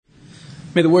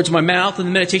May the words of my mouth and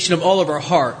the meditation of all of our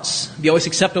hearts be always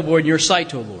acceptable in your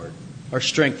sight, O Lord, our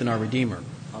strength and our Redeemer.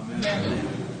 Amen.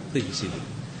 Please be seated.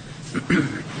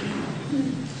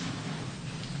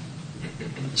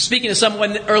 Speaking to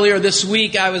someone earlier this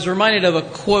week, I was reminded of a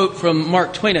quote from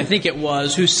Mark Twain, I think it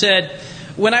was, who said,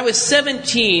 "When I was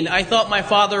 17, I thought my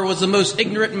father was the most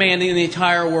ignorant man in the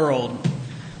entire world.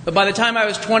 But by the time I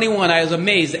was 21, I was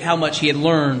amazed at how much he had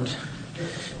learned."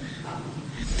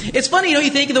 It's funny, you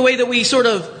think of the way that we sort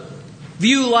of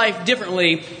view life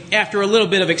differently after a little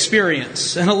bit of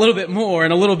experience, and a little bit more,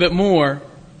 and a little bit more.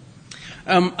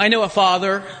 I know a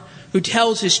father who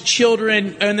tells his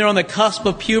children, and they're on the cusp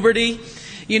of puberty,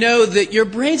 that your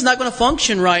brain's not going to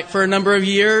function right for a number of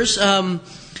years,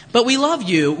 but we love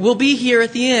you. We'll be here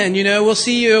at the end, we'll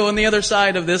see you on the other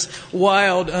side of this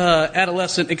wild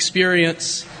adolescent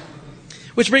experience.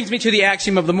 Which brings me to the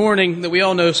axiom of the morning that we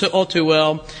all know all too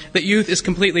well, that youth is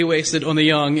completely wasted on the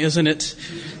young, isn't it?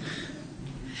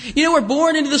 We're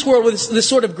born into this world with this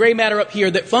sort of gray matter up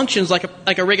here that functions like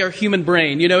a regular human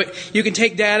brain. You can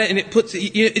take data and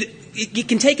it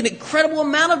can take an incredible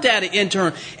amount of data in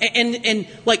turn and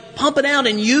like pump it out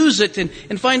and use it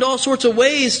and find all sorts of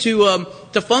ways to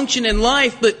function in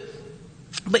life. But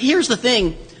here's the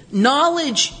thing.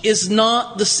 Knowledge is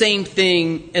not the same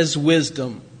thing as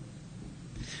wisdom.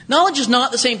 Knowledge is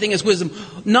not the same thing as wisdom.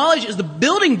 Knowledge is the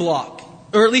building block,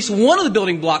 or at least one of the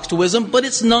building blocks to wisdom, but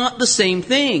it's not the same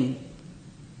thing.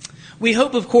 We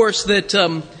hope, of course, that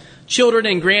children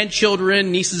and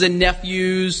grandchildren, nieces and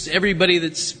nephews, everybody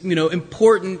that's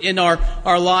important in our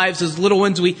lives as little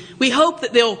ones, we hope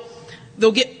that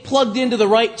they'll get plugged into the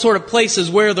right sort of places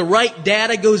where the right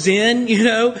data goes in,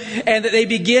 and that they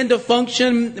begin to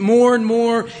function more and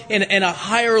more in a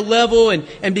higher level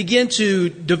and begin to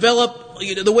develop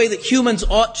the way that humans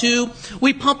ought to.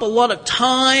 We pump a lot of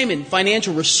time and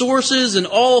financial resources and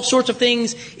all sorts of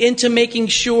things into making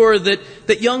sure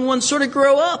that young ones sort of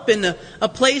grow up in a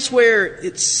place where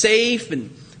it's safe and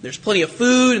there's plenty of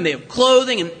food and they have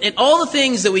clothing and all the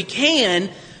things that we can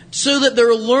so that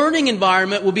their learning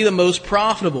environment will be the most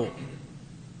profitable.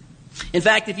 In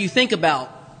fact, if you think about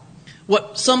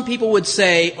what some people would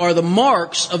say are the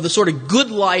marks of the sort of good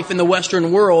life in the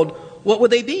Western world, what would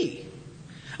they be?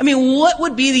 What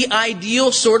would be the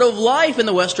ideal sort of life in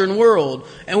the Western world?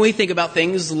 And we think about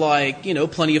things like,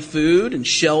 plenty of food and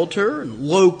shelter and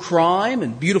low crime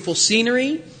and beautiful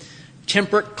scenery,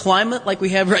 temperate climate like we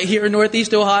have right here in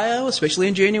Northeast Ohio, especially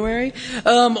in January.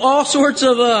 All sorts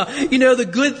of, the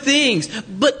good things.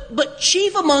 But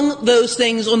chief among those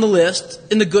things on the list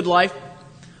in the good life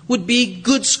would be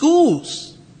good schools.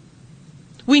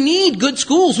 We need good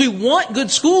schools. We want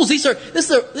good schools. This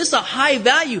is a high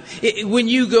value. When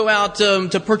you go out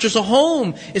to purchase a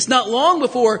home, it's not long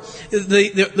before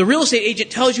the real estate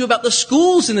agent tells you about the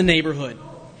schools in the neighborhood.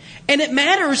 And it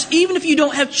matters even if you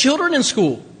don't have children in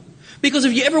school. Because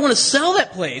if you ever want to sell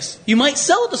that place, you might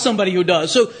sell it to somebody who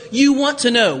does. So you want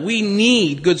to know, we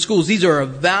need good schools. These are a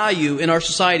value in our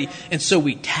society. And so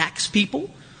we tax people.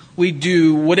 We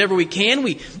do whatever we can.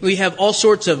 We have all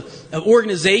sorts of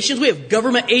organizations. We have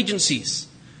government agencies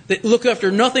that look after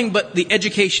nothing but the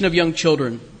education of young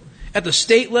children. At the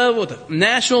state level, at the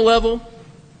national level,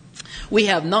 we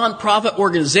have nonprofit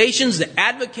organizations that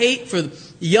advocate for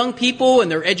young people and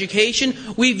their education.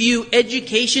 We view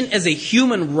education as a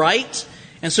human right.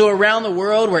 And so around the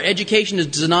world where education is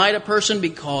denied a person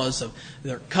because of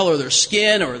their color of their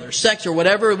skin or their sex or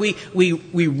whatever, we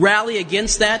rally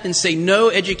against that and say, no,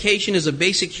 education is a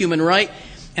basic human right.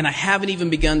 And I haven't even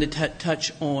begun to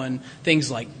touch on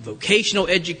things like vocational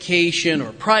education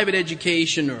or private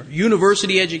education or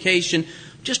university education.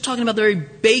 Just talking about the very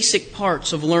basic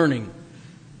parts of learning.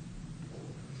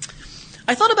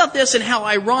 I thought about this and how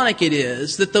ironic it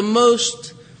is that the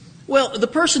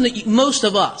person that most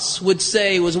of us would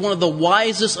say was one of the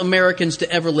wisest Americans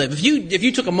to ever live. If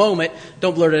you took a moment,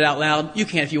 don't blurt it out loud. You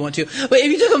can if you want to. But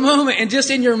if you took a moment and just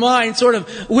in your mind sort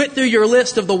of went through your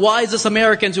list of the wisest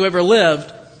Americans who ever lived,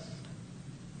 do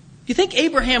you think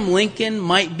Abraham Lincoln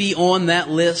might be on that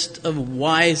list of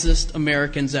wisest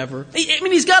Americans ever?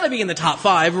 He's got to be in the top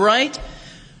 5, right?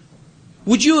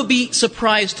 Would you be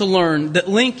surprised to learn that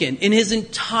Lincoln, in his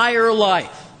entire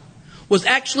life, was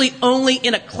actually only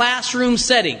in a classroom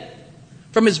setting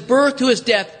from his birth to his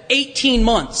death 18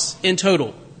 months in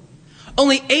total.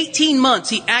 Only 18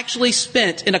 months he actually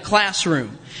spent in a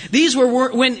classroom. These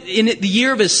were when in the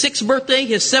year of his 6th birthday,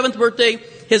 his 7th birthday,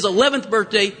 his 11th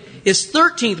birthday, his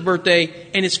 13th birthday,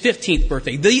 and his 15th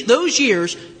birthday. Those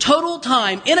years, total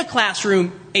time in a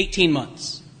classroom, 18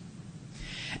 months.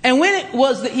 And when it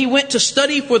was that he went to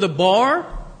study for the bar,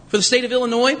 for the state of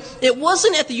Illinois, it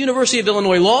wasn't at the University of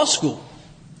Illinois Law School.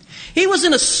 He was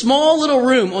in a small little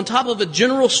room on top of a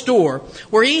general store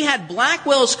where he had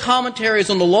Blackwell's commentaries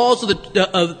on the laws of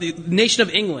the nation of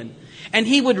England. And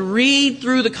he would read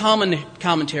through the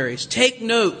commentaries, take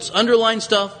notes, underline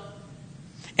stuff.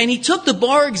 And he took the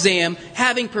bar exam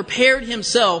having prepared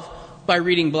himself by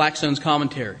reading Blackstone's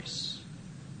commentaries.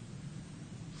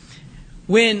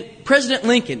 When President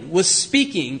Lincoln was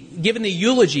speaking, giving the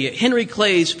eulogy at Henry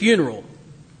Clay's funeral,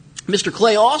 Mr.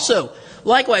 Clay also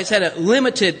likewise had a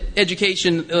limited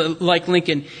education like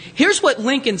Lincoln. Here's what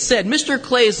Lincoln said. Mr.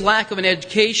 Clay's lack of an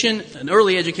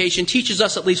early education, teaches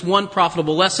us at least one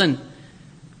profitable lesson.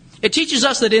 It teaches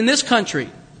us that in this country,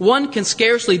 one can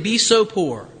scarcely be so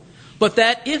poor, but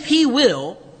that if he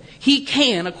will, he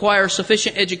can acquire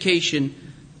sufficient education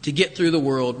to get through the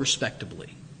world respectably.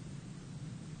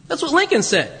 That's what Lincoln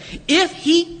said. If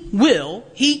he will,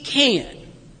 he can.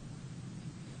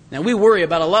 Now, we worry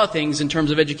about a lot of things in terms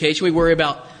of education. We worry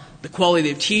about the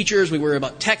quality of teachers. We worry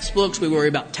about textbooks. We worry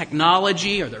about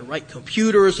technology. Are there right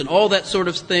computers and all that sort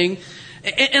of thing?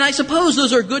 And I suppose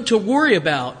those are good to worry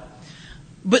about.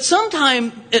 But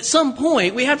at some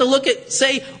point, we have to look at,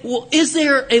 say, well, is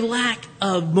there a lack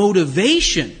of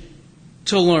motivation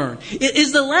to learn?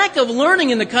 Is the lack of learning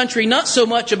in the country not so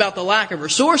much about the lack of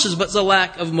resources, but the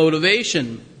lack of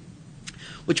motivation?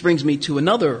 Which brings me to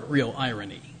another real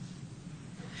irony.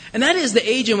 And that is the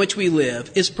age in which we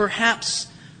live is perhaps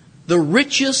the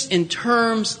richest in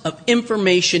terms of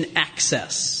information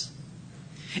access.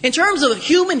 In terms of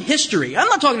human history, I'm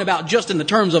not talking about just in the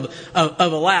terms of the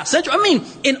last century. I mean,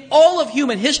 in all of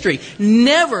human history,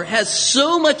 never has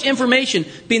so much information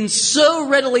been so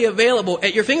readily available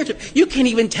at your fingertips. You can't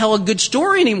even tell a good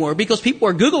story anymore because people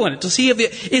are Googling it to see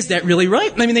is that really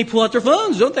right? I mean, they pull out their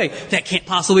phones, don't they? That can't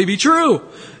possibly be true.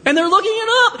 And they're looking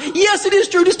it up. Yes, it is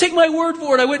true. Just take my word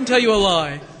for it. I wouldn't tell you a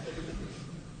lie.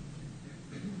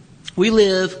 We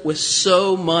live with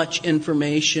so much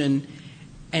information,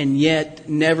 and yet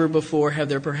never before have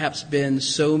there perhaps been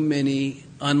so many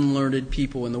unlearned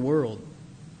people in the world.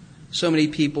 So many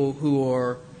people who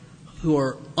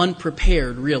are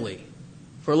unprepared, really,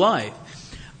 for life.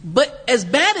 But as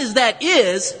bad as that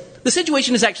is, the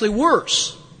situation is actually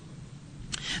worse.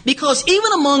 Because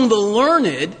even among the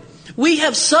learned, we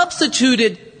have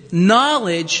substituted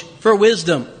knowledge for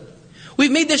wisdom.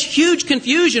 We've made this huge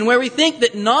confusion where we think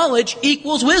that knowledge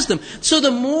equals wisdom. So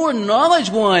the more knowledge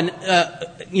one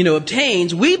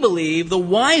obtains, we believe, the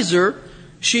wiser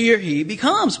she or he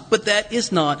becomes. But that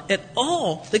is not at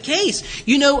all the case.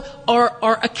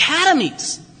 Our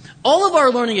academies, all of our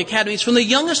learning academies, from the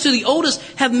youngest to the oldest,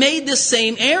 have made this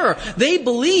same error. They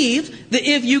believe that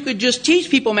if you could just teach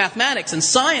people mathematics and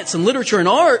science and literature and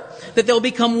art, that they'll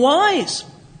become wise.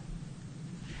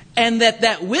 And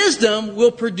that wisdom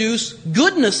will produce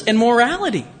goodness and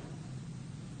morality.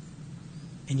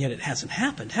 And yet it hasn't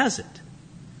happened, has it?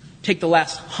 Take the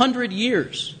last 100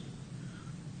 years.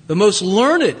 The most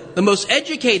learned, the most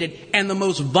educated, and the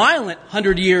most violent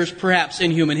 100 years perhaps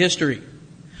in human history.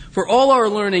 For all our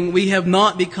learning, we have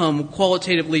not become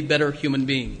qualitatively better human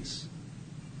beings.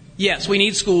 Yes, we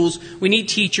need schools, we need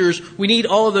teachers, we need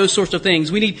all of those sorts of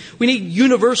things. We need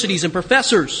universities and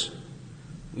professors.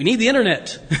 We need the internet.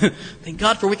 Thank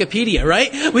God for Wikipedia,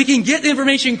 right? We can get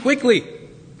information quickly.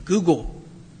 Google.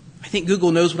 I think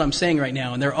Google knows what I'm saying right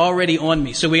now, and they're already on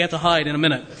me, so we have to hide in a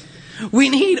minute. We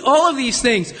need all of these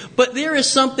things, but there is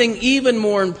something even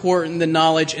more important than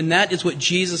knowledge, and that is what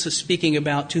Jesus is speaking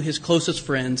about to his closest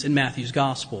friends in Matthew's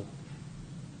Gospel.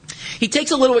 He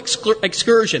takes a little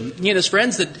excursion. He and his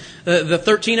friends, the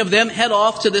 13 of them, head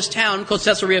off to this town called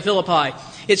Caesarea Philippi.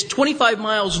 It's 25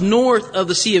 miles north of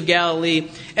the Sea of Galilee,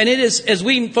 and it is, as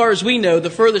far as we know, the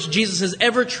furthest Jesus has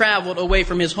ever traveled away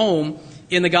from his home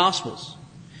in the Gospels.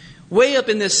 Way up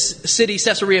in this city,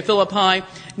 Caesarea Philippi,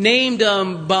 named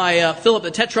by Philip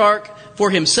the Tetrarch for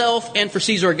himself and for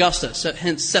Caesar Augustus,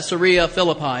 hence Caesarea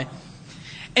Philippi.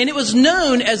 And it was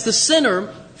known as the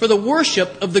center for the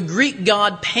worship of the Greek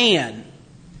god Pan.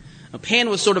 Now, Pan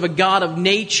was sort of a god of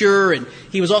nature, and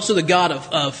he was also the god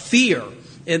of fear.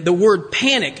 And the word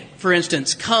panic, for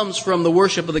instance, comes from the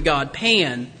worship of the god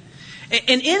Pan.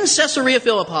 And in Caesarea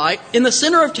Philippi, in the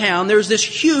center of town, there's this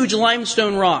huge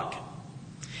limestone rock.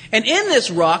 And in this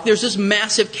rock, there's this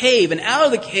massive cave, and out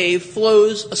of the cave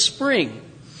flows a spring.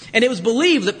 And it was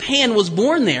believed that Pan was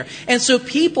born there. And so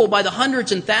people by the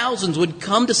hundreds and thousands would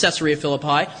come to Caesarea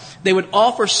Philippi. They would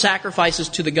offer sacrifices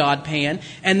to the god Pan,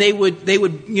 and they would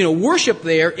worship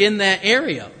there in that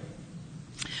area.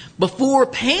 Before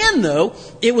Pan, though,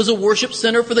 it was a worship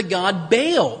center for the god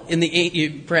Baal.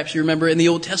 Perhaps you remember in the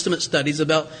Old Testament studies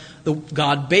about the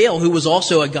god Baal, who was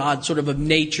also a god sort of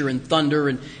nature and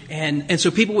thunder, and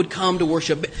so people would come to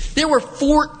worship. There were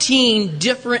 14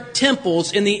 different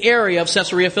temples in the area of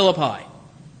Caesarea Philippi.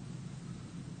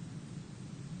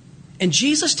 And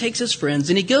Jesus takes his friends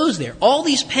and he goes there. All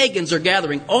these pagans are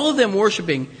gathering, all of them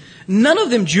worshiping, none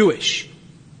of them Jewish.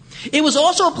 It was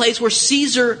also a place where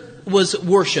Caesar was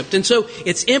worshipped. And so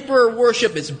it's emperor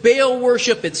worship, it's Baal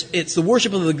worship, it's the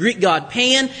worship of the Greek god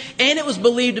Pan, and it was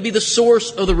believed to be the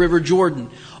source of the River Jordan.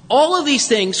 All of these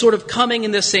things sort of coming in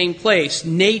the same place,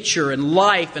 nature and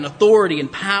life and authority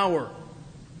and power.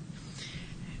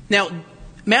 Now,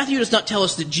 Matthew does not tell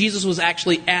us that Jesus was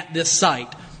actually at this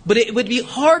site, but it would be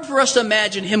hard for us to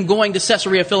imagine him going to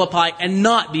Caesarea Philippi and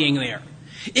not being there.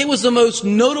 It was the most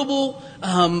notable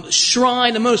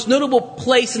shrine, the most notable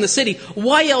place in the city.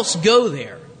 Why else go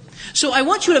there? So I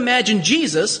want you to imagine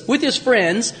Jesus with his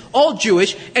friends, all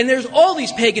Jewish, and there's all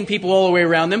these pagan people all the way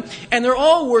around them, and they're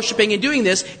all worshiping and doing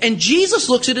this, and Jesus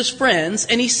looks at his friends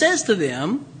and he says to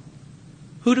them,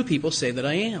 "Who do people say that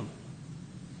I am?"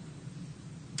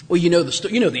 Well, you know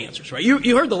the answers, right?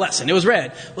 You heard the lesson. It was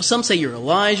read. Well, some say you're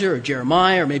Elijah or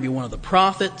Jeremiah or maybe one of the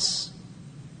prophets.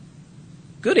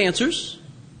 Good answers.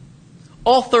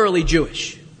 All thoroughly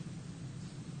Jewish.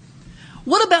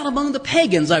 What about among the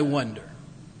pagans, I wonder?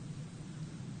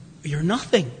 You're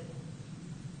nothing.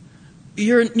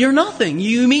 You're nothing.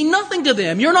 You mean nothing to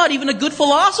them. You're not even a good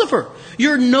philosopher.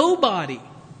 You're nobody.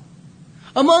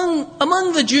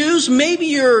 Among the Jews, maybe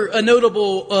you're a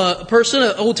notable person,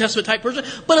 an Old Testament type person,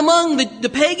 but among the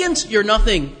pagans, you're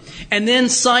nothing. And then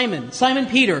Simon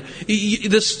Peter,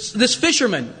 this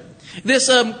fisherman, this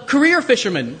career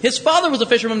fisherman. His father was a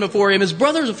fisherman before him. His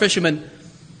brother's a fisherman.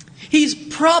 He's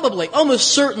probably, almost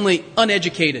certainly,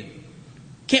 uneducated.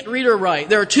 Can't read or write.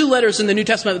 There are 2 letters in the New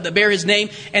Testament that bear his name,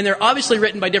 and they're obviously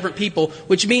written by different people,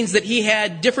 which means that he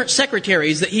had different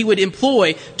secretaries that he would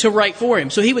employ to write for him.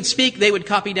 So he would speak, they would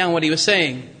copy down what he was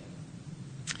saying.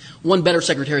 One better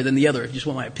secretary than the other, if you just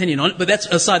want my opinion on it, but that's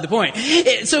aside the point.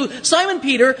 So Simon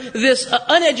Peter, this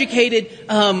uneducated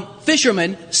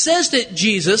fisherman, says to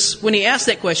Jesus, when he asks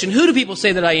that question, "Who do people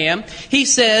say that I am?" He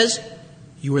says,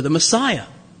 "You are the Messiah,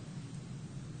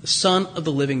 the Son of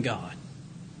the living God."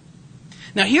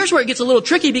 Now here's where it gets a little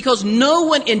tricky, because no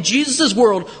one in Jesus'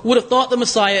 world would have thought the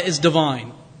Messiah is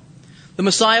divine. The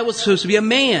Messiah was supposed to be a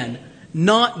man,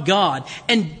 not God.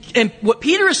 And what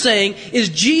Peter is saying is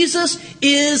Jesus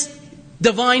is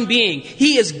divine being.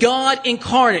 He is God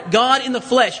incarnate, God in the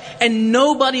flesh. And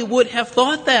nobody would have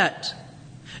thought that.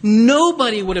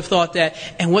 Nobody would have thought that.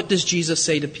 And what does Jesus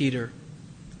say to Peter?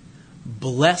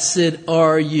 "Blessed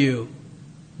are you.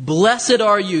 Blessed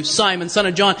are you, Simon, son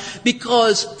of John,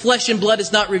 because flesh and blood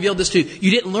has not revealed this to you."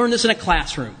 You didn't learn this in a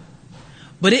classroom,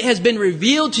 but it has been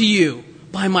revealed to you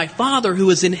by my Father who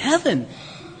is in heaven.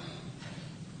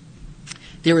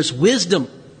 There is wisdom.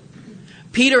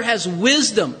 Peter has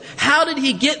wisdom. How did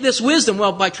he get this wisdom?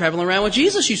 Well, by traveling around with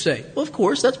Jesus, you say. Well, of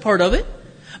course, that's part of it.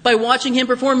 By watching him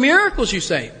perform miracles, you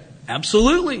say.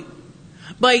 Absolutely.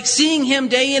 By seeing him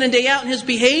day in and day out in his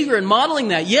behavior and modeling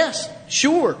that. Yes,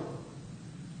 sure.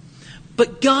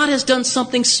 But God has done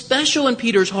something special in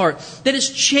Peter's heart that has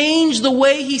changed the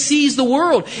way he sees the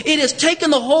world. It has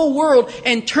taken the whole world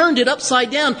and turned it upside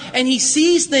down, and he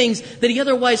sees things that he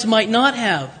otherwise might not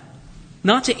have.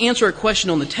 Not to answer a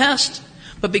question on the test,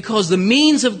 but because the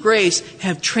means of grace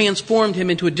have transformed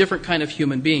him into a different kind of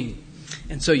human being.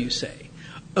 And so you say,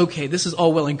 okay, this is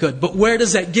all well and good, but where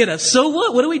does that get us? So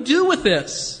what? What do we do with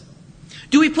this?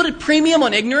 Do we put a premium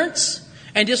on ignorance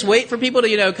and just wait for people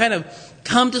to, kind of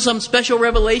come to some special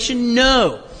revelation?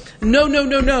 No. No.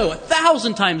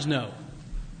 1,000 times no.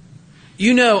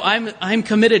 I'm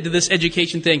committed to this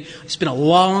education thing. I spent a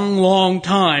long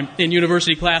time in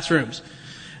university classrooms.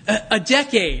 A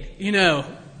decade,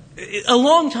 a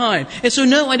long time. And so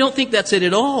no, I don't think that's it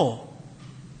at all.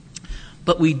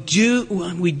 But we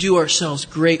do ourselves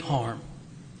great harm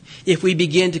if we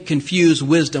begin to confuse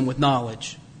wisdom with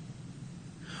knowledge.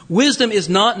 Wisdom is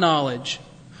not knowledge.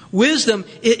 Wisdom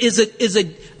is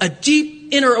a deep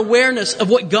inner awareness of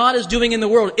what God is doing in the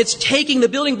world. It's taking the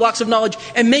building blocks of knowledge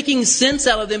and making sense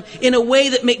out of them in a way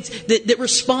that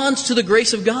responds to the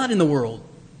grace of God in the world.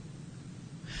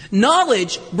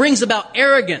 Knowledge brings about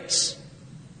arrogance.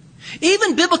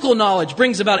 Even biblical knowledge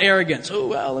brings about arrogance. Oh,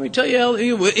 well, let me tell you,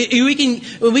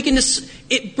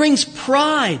 it brings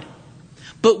pride.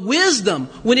 But wisdom,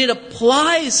 when it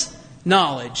applies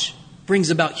knowledge, brings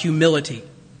about humility.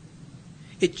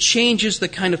 It changes the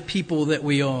kind of people that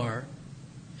we are.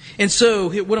 And so,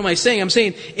 what am I saying? I'm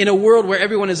saying in a world where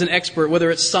everyone is an expert,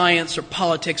 whether it's science or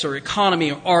politics or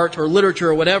economy or art or literature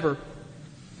or whatever,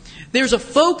 there's a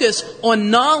focus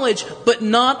on knowledge but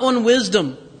not on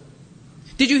wisdom.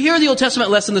 Did you hear the Old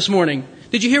Testament lesson this morning?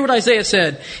 Did you hear what Isaiah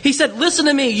said? He said, "Listen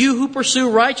to me, you who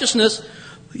pursue righteousness,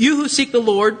 you who seek the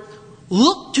Lord,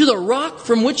 look to the rock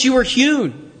from which you were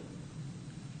hewn."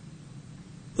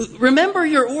 Remember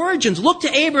your origins. Look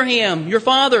to Abraham, your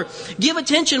father. Give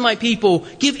attention, my people.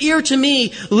 Give ear to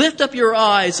me. Lift up your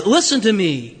eyes. Listen to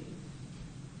me.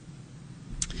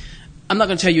 I'm not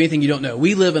going to tell you anything you don't know.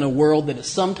 We live in a world that is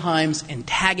sometimes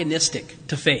antagonistic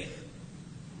to faith.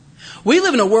 We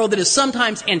live in a world that is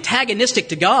sometimes antagonistic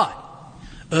to God.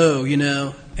 Oh,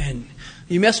 and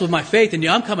you mess with my faith and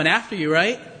I'm coming after you,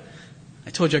 right? I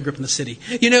told you I grew up in the city.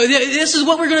 This is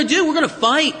what we're going to do. We're going to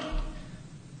fight.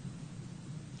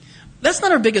 That's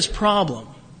not our biggest problem.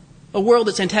 A world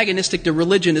that's antagonistic to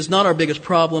religion is not our biggest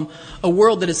problem. A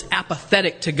world that is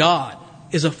apathetic to God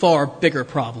is a far bigger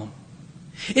problem.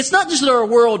 It's not just that our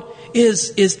world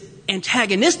is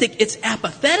antagonistic, it's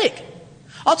apathetic.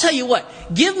 I'll tell you what,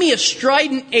 give me a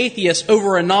strident atheist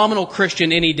over a nominal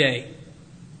Christian any day.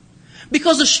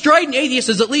 Because a strident atheist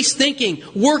is at least thinking,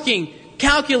 working,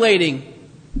 calculating.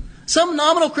 Some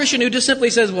nominal Christian who just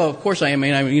simply says, well, of course I am.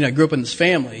 I grew up in this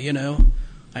family,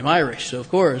 I'm Irish, so of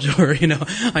course. Or,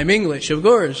 I'm English, of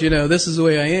course. This is the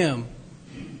way I am.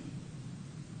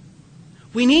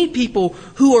 We need people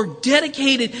who are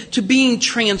dedicated to being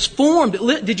transformed.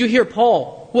 Did you hear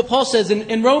Paul? What Paul says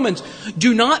in Romans,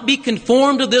 do not be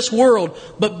conformed to this world,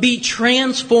 but be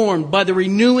transformed by the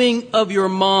renewing of your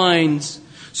minds.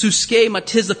 Suske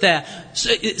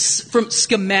from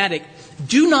schematic.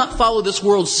 Do not follow this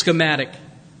world's schematic.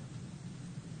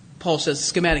 Paul says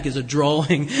schematic is a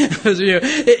drawing.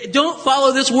 Don't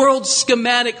follow this world's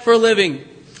schematic for a living,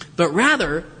 but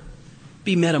rather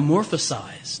be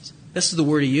metamorphosized. This is the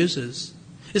word he uses.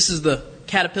 This is the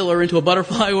caterpillar into a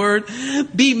butterfly word.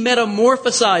 Be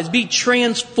metamorphosized. Be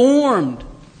transformed.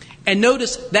 And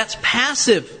notice that's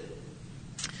passive.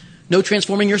 No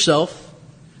transforming yourself.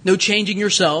 No changing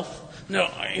yourself. No,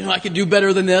 I could do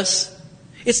better than this.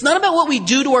 It's not about what we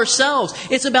do to ourselves.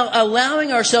 It's about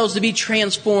allowing ourselves to be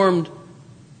transformed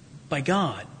by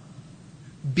God.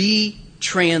 Be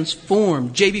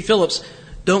transformed. J.B. Phillips,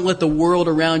 don't let the world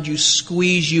around you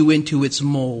squeeze you into its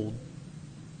mold.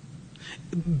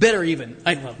 Better even,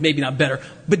 maybe not better,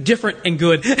 but different and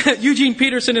good. Eugene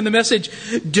Peterson in The Message,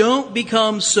 don't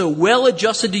become so well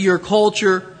adjusted to your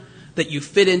culture that you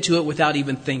fit into it without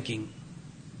even thinking.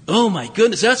 Oh my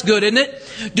goodness, that's good, isn't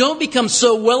it? Don't become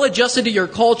so well adjusted to your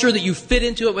culture that you fit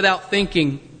into it without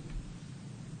thinking.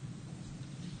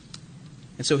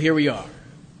 And so here we are.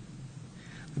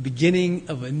 The beginning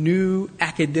of a new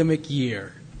academic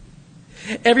year.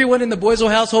 Everyone in the Boisel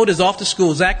household is off to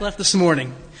school. Zach left this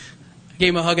morning. I gave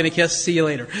him a hug and a kiss. See you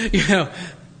later.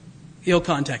 He'll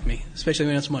contact me, especially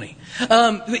when it's money.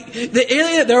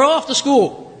 They're off to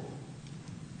school.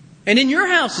 And in your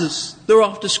houses, they're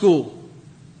off to school.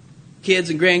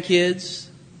 Kids and grandkids.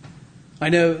 I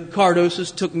know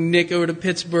Cardosis took Nick over to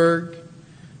Pittsburgh.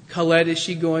 Colette, is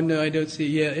she going? No, I don't see.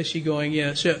 Yeah, is she going?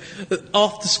 Yeah. So,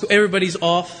 off to school. Everybody's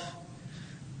off.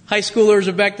 High schoolers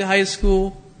are back to high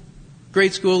school.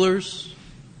 Grade schoolers.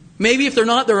 Maybe if they're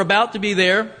not, they're about to be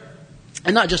there.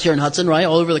 And not just here in Hudson, right?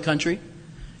 All over the country.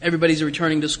 Everybody's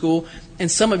returning to school.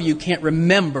 And some of you can't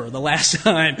remember the last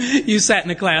time you sat in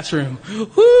a classroom. Whoo,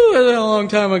 that was a long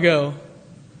time ago.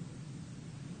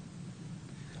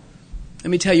 Let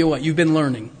me tell you what, you've been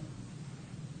learning.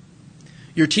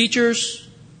 Your teachers,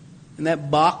 in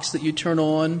that box that you turn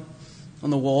on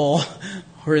the wall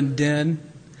or in the den,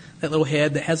 that little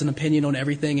head that has an opinion on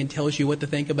everything and tells you what to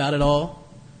think about it all.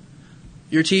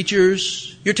 Your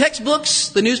teachers, your textbooks,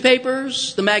 the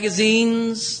newspapers, the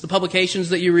magazines, the publications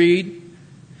that you read.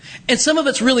 And some of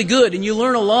it's really good and you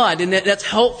learn a lot and that's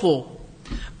helpful.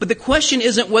 But the question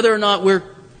isn't whether or not we're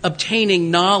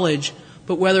obtaining knowledge,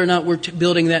 but whether or not we're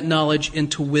building that knowledge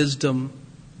into wisdom.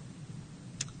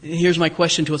 And here's my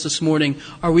question to us this morning.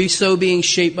 Are we so being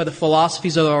shaped by the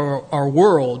philosophies of our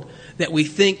world that we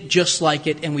think just like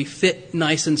it and we fit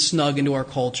nice and snug into our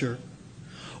culture?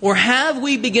 Or have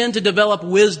we begun to develop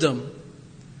wisdom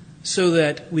so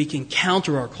that we can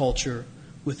counter our culture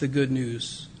with the good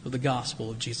news of the gospel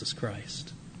of Jesus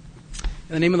Christ?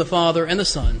 In the name of the Father, and the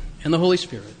Son, and the Holy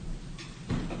Spirit.